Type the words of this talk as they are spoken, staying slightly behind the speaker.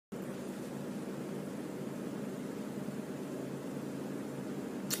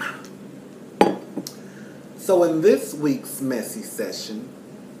So in this week's messy session,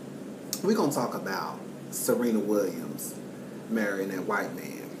 we're going to talk about Serena Williams marrying that white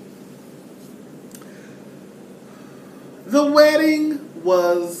man. The wedding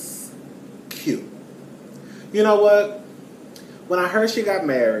was cute. You know what? When I heard she got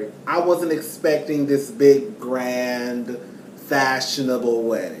married, I wasn't expecting this big, grand, fashionable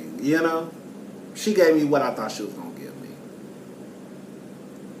wedding, you know? She gave me what I thought she was going to give me.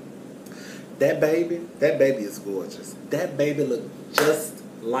 That baby is gorgeous. That baby looked just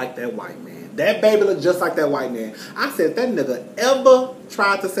like that white man. That baby looked just like that white man. I said, if that nigga ever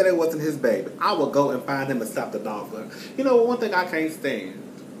tried to say that wasn't his baby, I would go and find him and stop the dog for him. You know, one thing I can't stand.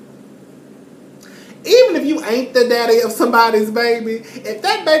 Even if you ain't the daddy of somebody's baby, if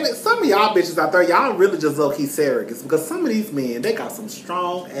that baby, some of y'all bitches out there, y'all really just low-key surrogates. Because some of these men, they got some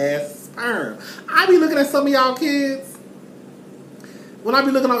strong-ass sperm. I be looking at some of y'all kids. When I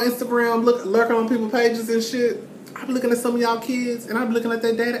be looking on Instagram, lurking on people's pages and shit, I be looking at some of y'all kids, and I be looking at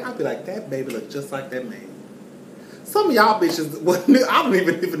their daddy, I be like, that baby look just like that man. Some of y'all bitches, I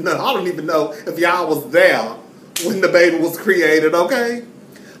don't even know if y'all was there when the baby was created, okay?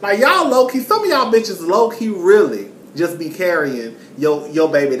 Like, y'all low-key, some of y'all bitches low-key really just be carrying your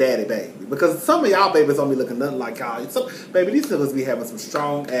baby daddy baby. Because some of y'all babies don't be looking nothing like y'all. Baby, these niggas be having some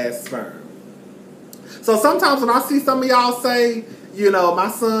strong-ass sperm. So sometimes when I see some of y'all say, you know,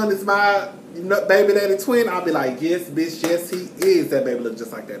 my son is my baby daddy twin, I'll be like, yes, bitch, yes, he is. That baby look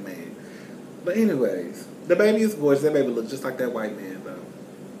just like that man. But anyways, the baby is gorgeous. That baby look just like that white man, though.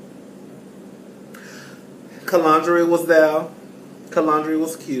 Calandria was there. Calandria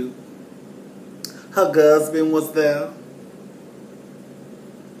was cute. Her husband was there.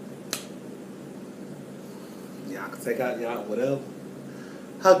 Y'all can take out y'all whatever.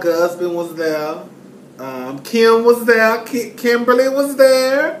 Her husband was there. Kim was there. Kimberly was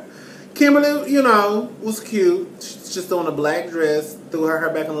there. Kimberly, you know, was cute. She's just on a black dress. Threw her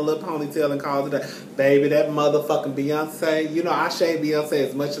hair back in a little ponytail and called it a baby. That motherfucking Beyonce. You know, I shade Beyonce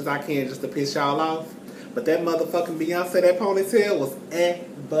as much as I can just to piss y'all off. But that motherfucking Beyonce, that ponytail was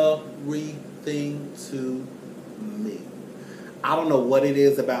everything to me. I don't know what it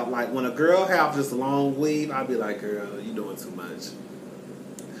is about, like, when a girl have just a long weave, I'll be like, girl, you doing too much.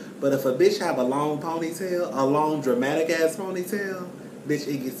 But if a bitch have a long ponytail, a long dramatic-ass ponytail, bitch,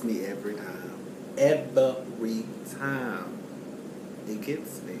 it gets me every time. Every time. It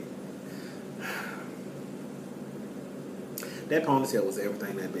gets me. That ponytail was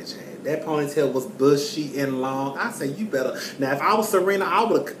everything that bitch had. That ponytail was bushy and long. I say you better. Now, if I was Serena, I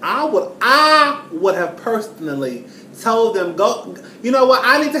would have personally told them, go. You know what?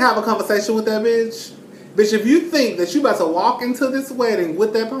 I need to have a conversation with that bitch. Bitch, if you think that you about to walk into this wedding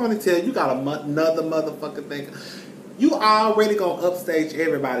with that ponytail, you got another motherfucking thing. You already gonna upstage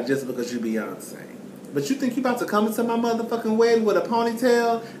everybody just because you Beyonce. But you think you about to come into my motherfucking wedding with a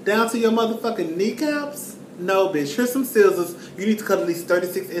ponytail down to your motherfucking kneecaps? No, bitch. Here's some scissors. You need to cut at least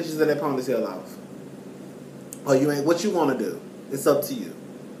 36 inches of that ponytail off. Or you ain't. What you want to do? It's up to you.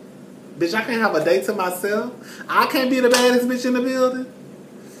 Bitch, I can't have a day to myself. I can't be the baddest bitch in the building.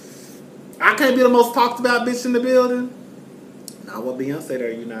 I can't be the most talked about bitch in the building. Nah, what Beyonce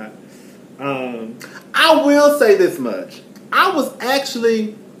there, you not. I will say this much. I was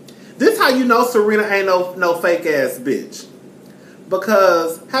actually... This how you know Serena ain't no fake ass bitch.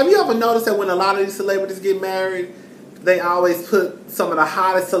 Because, have you ever noticed that when a lot of these celebrities get married, they always put some of the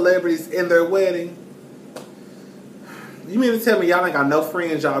hottest celebrities in their wedding? You mean to tell me y'all ain't got no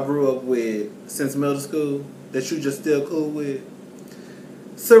friends y'all grew up with since middle school that you just still cool with?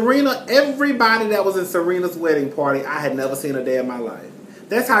 Serena, everybody that was in Serena's wedding party, I had never seen a day in my life.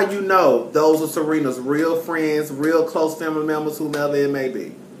 That's how you know those are Serena's real friends, real close family members, whomever it may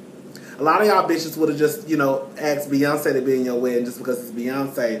be. A lot of y'all bitches would have just, you know, asked Beyonce to be in your wedding just because it's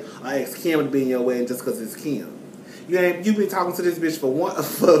Beyonce, or asked Kim to be in your wedding just because it's Kim. You've been talking to this bitch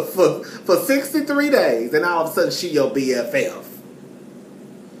for 63 days, and all of a sudden she your BFF.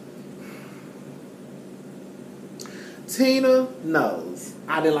 Tina knows.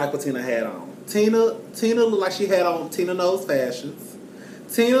 I didn't like what Tina had on. Tina looked like she had on Tina Knows fashions.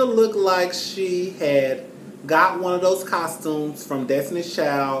 Tina looked like she had got one of those costumes from Destiny's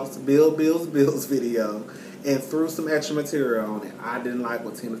Child's Bills video and threw some extra material on it. I didn't like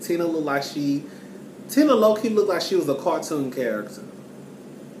what Tina looked like. Tina low-key looked like she was a cartoon character.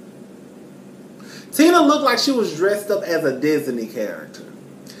 Tina looked like she was dressed up as a Disney character.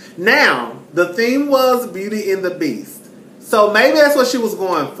 Now, the theme was Beauty and the Beast. So maybe that's what she was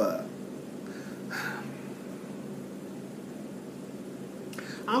going for.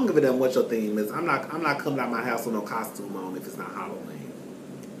 I don't give a damn what your theme is. I'm not coming out my house with no costume on if it's not Halloween.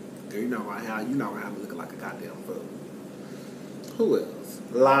 Girl, you know gonna have me looking like a goddamn fool. Who else?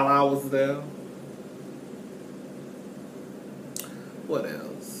 Lala was there. What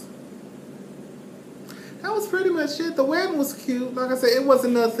else? That was pretty much it. The wedding was cute. Like I said, it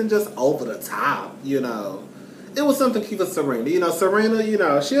wasn't nothing just over the top, you know. It was something cute for Serena. You know, Serena, you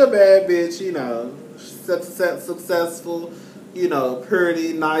know, she a bad bitch, you know. Successful, you know,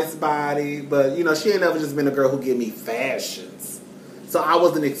 pretty, nice body. But, you know, she ain't never just been a girl who give me fashions. So I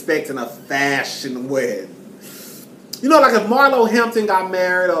wasn't expecting a fashion wedding. You know, like if Marlo Hampton got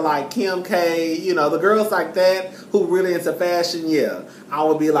married or like Kim K, you know, the girls like that who really into fashion, yeah. I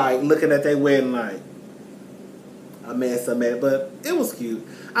would be like looking at their wedding like a mess. But it was cute.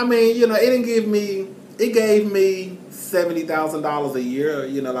 I mean, you know, it gave me $70,000 a year.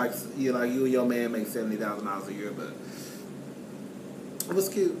 You know, like you and your man make $70,000 a year, but it was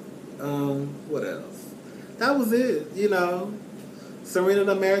cute. What else? That was it, you know. Serena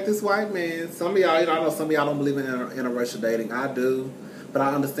done married this white man. Some of y'all, you know, I know some of y'all don't believe in interracial dating. I do, but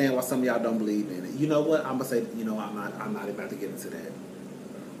I understand why some of y'all don't believe in it. You know what? I'm gonna say, you know, I'm not about to get into that.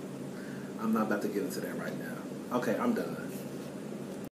 I'm not about to get into that right now. Okay, I'm done.